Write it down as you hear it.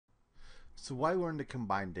So why learn to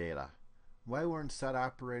combine data? Why learn set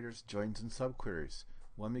operators, joins, and subqueries?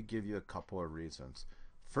 Let me give you a couple of reasons.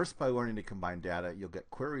 First, by learning to combine data, you'll get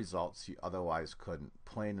query results you otherwise couldn't,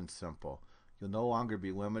 plain and simple. You'll no longer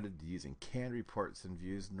be limited to using canned reports and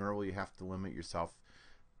views, nor will you have to limit yourself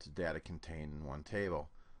to data contained in one table.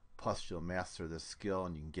 Plus, you'll master this skill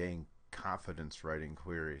and you can gain confidence writing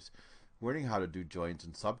queries. Learning how to do joins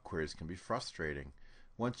and subqueries can be frustrating.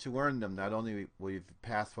 Once you learn them, not only will you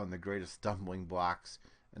pass one of the greatest stumbling blocks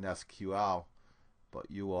in SQL,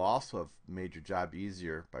 but you will also have made your job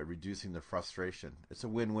easier by reducing the frustration. It's a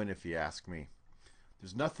win-win if you ask me.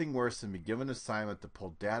 There's nothing worse than being given an assignment to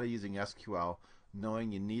pull data using SQL,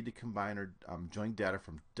 knowing you need to combine or join data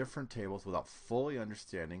from different tables without fully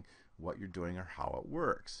understanding what you're doing or how it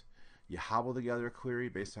works. You hobble together a query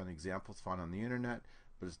based on examples found on the internet,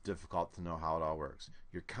 but it's difficult to know how it all works.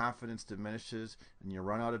 Your confidence diminishes and you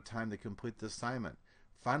run out of time to complete the assignment.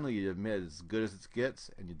 Finally, you admit it's as good as it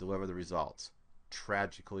gets and you deliver the results.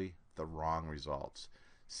 Tragically, the wrong results.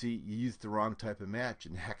 See, you used the wrong type of match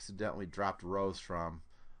and accidentally dropped rows from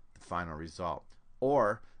the final result.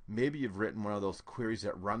 Or maybe you've written one of those queries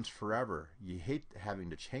that runs forever. You hate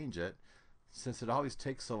having to change it since it always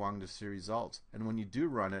takes so long to see results. And when you do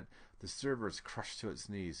run it, the server is crushed to its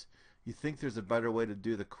knees. You think there's a better way to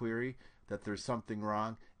do the query, that there's something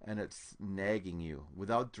wrong, and it's nagging you.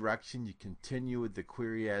 Without direction, you continue with the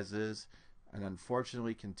query as is, and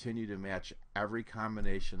unfortunately continue to match every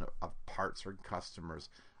combination of parts or customers.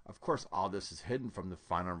 Of course, all this is hidden from the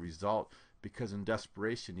final result because in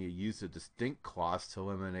desperation you use a distinct clause to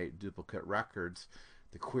eliminate duplicate records.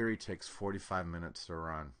 The query takes 45 minutes to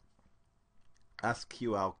run.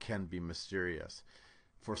 SQL can be mysterious.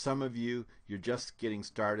 For some of you, you're just getting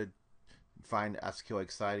started, find SQL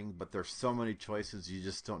exciting, but there's so many choices you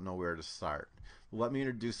just don't know where to start. Let me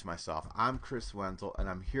introduce myself. I'm Chris Wenzel, and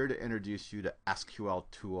I'm here to introduce you to SQL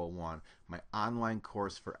 201, my online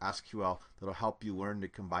course for SQL that'll help you learn to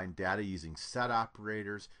combine data using set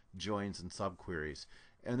operators, joins, and subqueries.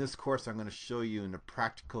 In this course, I'm going to show you in a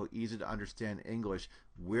practical, easy to understand English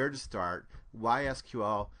where to start, why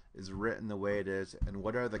SQL is written the way it is, and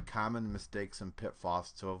what are the common mistakes and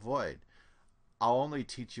pitfalls to avoid. I'll only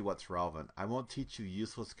teach you what's relevant. I won't teach you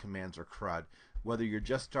useless commands or crud. Whether you're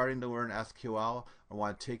just starting to learn SQL or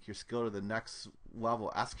want to take your skill to the next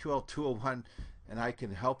level, SQL 201 and I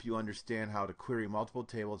can help you understand how to query multiple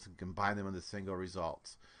tables and combine them into single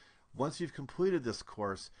results. Once you've completed this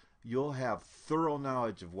course, you'll have thorough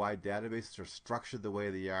knowledge of why databases are structured the way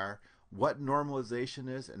they are, what normalization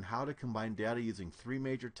is, and how to combine data using 3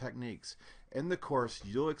 major techniques. In the course,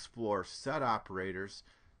 you'll explore set operators,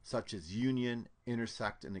 such as union,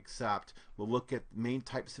 intersect, and except. We'll look at main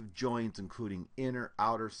types of joins, including inner,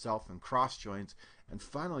 outer, self, and cross joins. And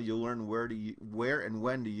finally, you'll learn where and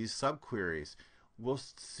when to use subqueries. We'll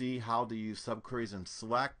see how to use subqueries and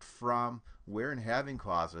select, from, where, and having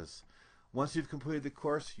clauses. Once you've completed the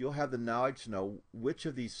course, you'll have the knowledge to know which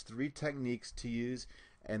of these 3 techniques to use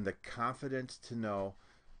and the confidence to know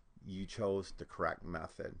you chose the correct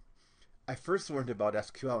method. I first learned about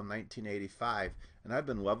SQL in 1985, and I've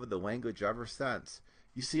been in love with the language ever since.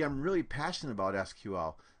 You see, I'm really passionate about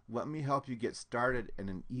SQL. Let me help you get started in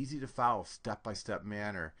an easy-to-follow, step-by-step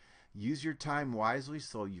manner. Use your time wisely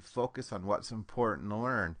so you focus on what's important to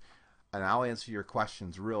learn. And I'll answer your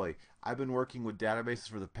questions, really. I've been working with databases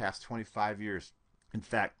for the past 25 years. In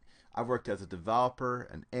fact, I've worked as a developer,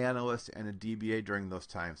 an analyst, and a DBA during those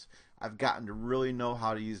times. I've gotten to really know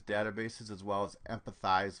how to use databases as well as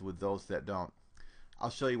empathize with those that don't. I'll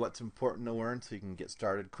show you what's important to learn so you can get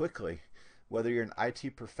started quickly. Whether you're an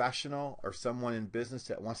IT professional or someone in business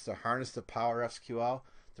that wants to harness the power of SQL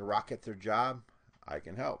to rocket their job, I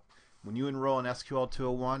can help. When you enroll in SQL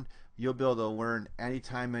 201, you'll be able to learn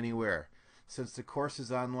anytime, anywhere. Since the course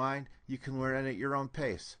is online, you can learn it at your own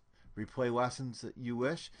pace. Replay lessons that you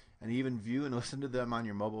wish, and even view and listen to them on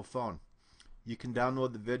your mobile phone. You can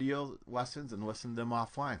download the video lessons and listen to them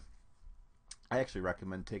offline. I actually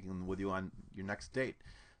recommend taking them with you on your next date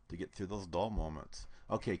to get through those dull moments.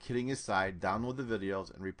 Okay, kidding aside, download the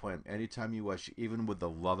videos and replay them anytime you wish, even with the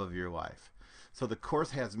love of your life. So the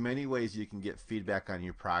course has many ways you can get feedback on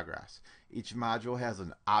your progress. Each module has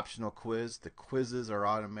an optional quiz. The quizzes are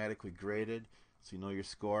automatically graded, so you know your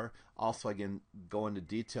score. Also, I can go into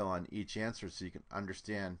detail on each answer so you can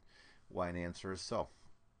understand why an answer is so.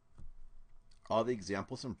 All the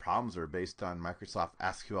examples and problems are based on Microsoft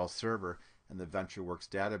SQL Server and the VentureWorks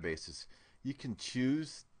databases. You can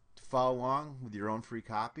choose to follow along with your own free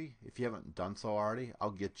copy. If you haven't done so already,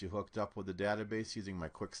 I'll get you hooked up with the database using my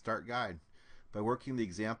quick start guide. By working the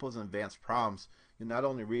examples and advanced problems, you not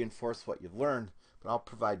only reinforce what you've learned, but I'll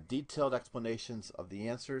provide detailed explanations of the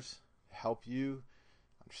answers to help you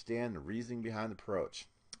understand the reasoning behind the approach.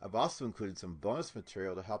 I've also included some bonus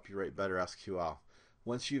material to help you write better SQL.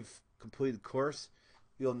 Once you've completed the course,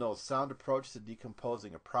 you'll know a sound approach to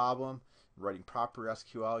decomposing a problem, writing proper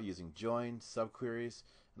SQL using joins, subqueries,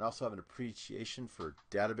 and also have an appreciation for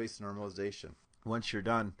database normalization. Once you're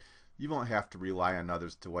done, you won't have to rely on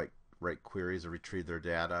others to write queries or retrieve their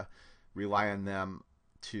data. Rely on them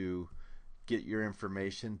to get your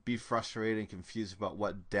information. Be frustrated and confused about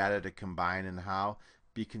what data to combine and how.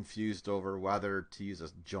 Be confused over whether to use a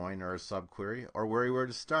join or a subquery, or where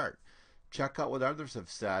to start. Check out what others have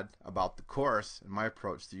said about the course and my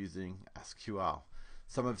approach to using SQL.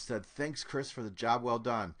 Some have said, "Thanks, Chris, for the job well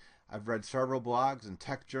done. I've read several blogs and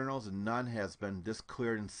tech journals and none has been this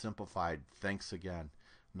clear and simplified. Thanks again."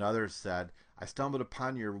 And others said, "I stumbled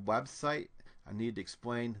upon your website. I need to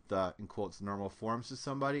explain the, in quotes, normal forms to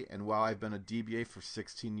somebody, and while I've been a DBA for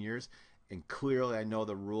 16 years and clearly I know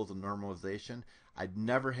the rules of normalization, I'd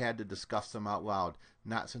never had to discuss them out loud,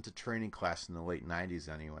 not since a training class in the late 90s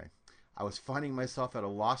anyway. I was finding myself at a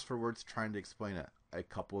loss for words trying to explain it. A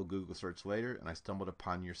couple of Google searches later, and I stumbled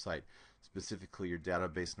upon your site, specifically your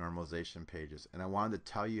database normalization pages, and I wanted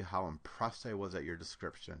to tell you how impressed I was at your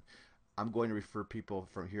description. I'm going to refer people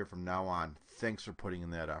from now on. Thanks for putting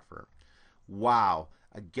in that effort." Wow!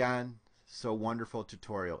 Again, so wonderful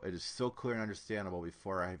tutorial. It is so clear and understandable.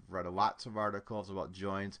 Before, I've read lots of articles about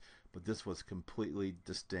joins, but this was completely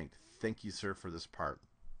distinct. Thank you, sir, for this part.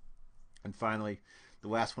 And finally, the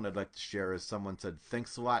last one I'd like to share is someone said,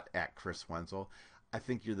 "Thanks a lot, at Chris Wenzel. I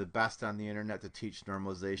think you're the best on the internet to teach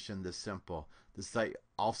normalization this simple. The site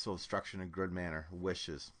also structured in a good manner.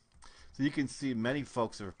 Wishes." So you can see many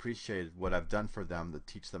folks have appreciated what I've done for them to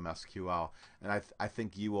teach them SQL, and I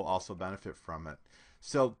think you will also benefit from it.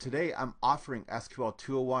 So today I'm offering SQL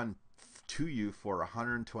 201 to you for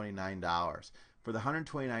 $129. For the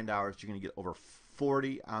 $129, you're going to get over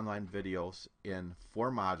 40 online videos in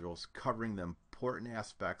 4 modules covering the important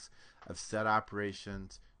aspects of set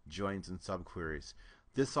operations, joins, and subqueries.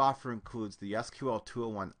 This offer includes the SQL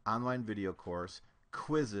 201 online video course,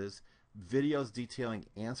 quizzes, videos detailing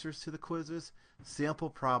answers to the quizzes, sample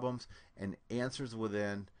problems, and answers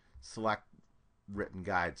within select written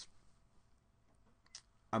guides.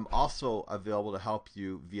 I'm also available to help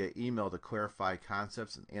you via email to clarify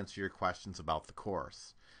concepts and answer your questions about the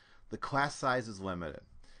course. The class size is limited.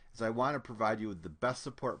 As I want to provide you with the best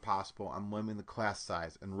support possible, I'm limiting the class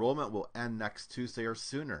size. Enrollment will end next Tuesday or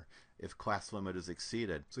sooner if class limit is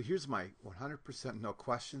exceeded. So here's my 100% no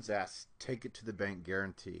questions asked, take it to the bank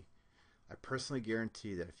guarantee. I personally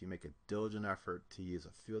guarantee that if you make a diligent effort to use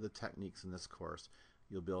a few of the techniques in this course,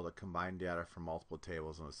 you'll be able to combine data from multiple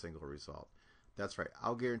tables in a single result. That's right,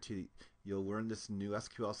 I'll guarantee you'll learn this new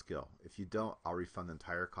SQL skill. If you don't, I'll refund the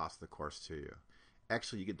entire cost of the course to you.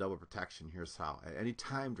 Actually, you get double protection. Here's how. At any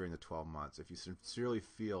time during the 12 months, if you sincerely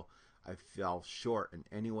feel I fell short in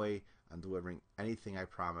any way on delivering anything I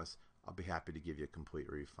promise, I'll be happy to give you a complete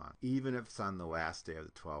refund, even if it's on the last day of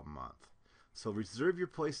the 12th month. So reserve your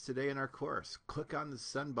place today in our course. Click on the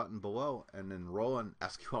send button below and enroll in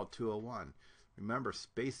SQL 201. Remember,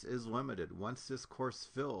 space is limited. Once this course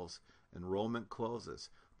fills, enrollment closes.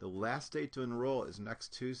 The last day to enroll is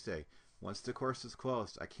next Tuesday. Once the course is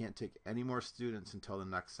closed, I can't take any more students until the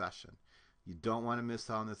next session. You don't want to miss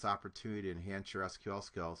out on this opportunity to enhance your SQL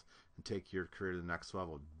skills and take your career to the next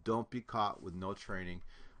level. Don't be caught with no training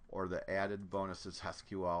or the added bonuses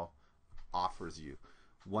SQL offers you.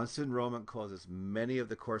 Once enrollment closes, many of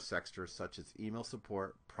the course extras such as email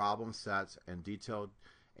support, problem sets, and detailed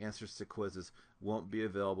answers to quizzes won't be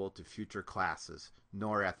available to future classes,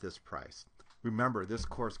 nor at this price. Remember, this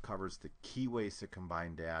course covers the key ways to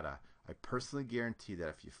combine data. I personally guarantee that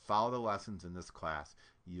if you follow the lessons in this class,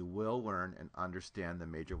 you will learn and understand the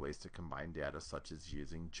major ways to combine data, such as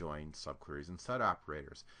using join, subqueries, and set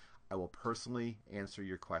operators. I will personally answer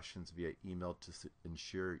your questions via email to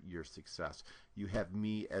ensure your success. You have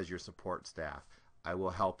me as your support staff. I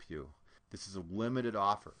will help you. This is a limited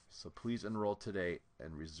offer, so please enroll today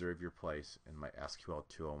and reserve your place in my SQL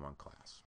 201 class.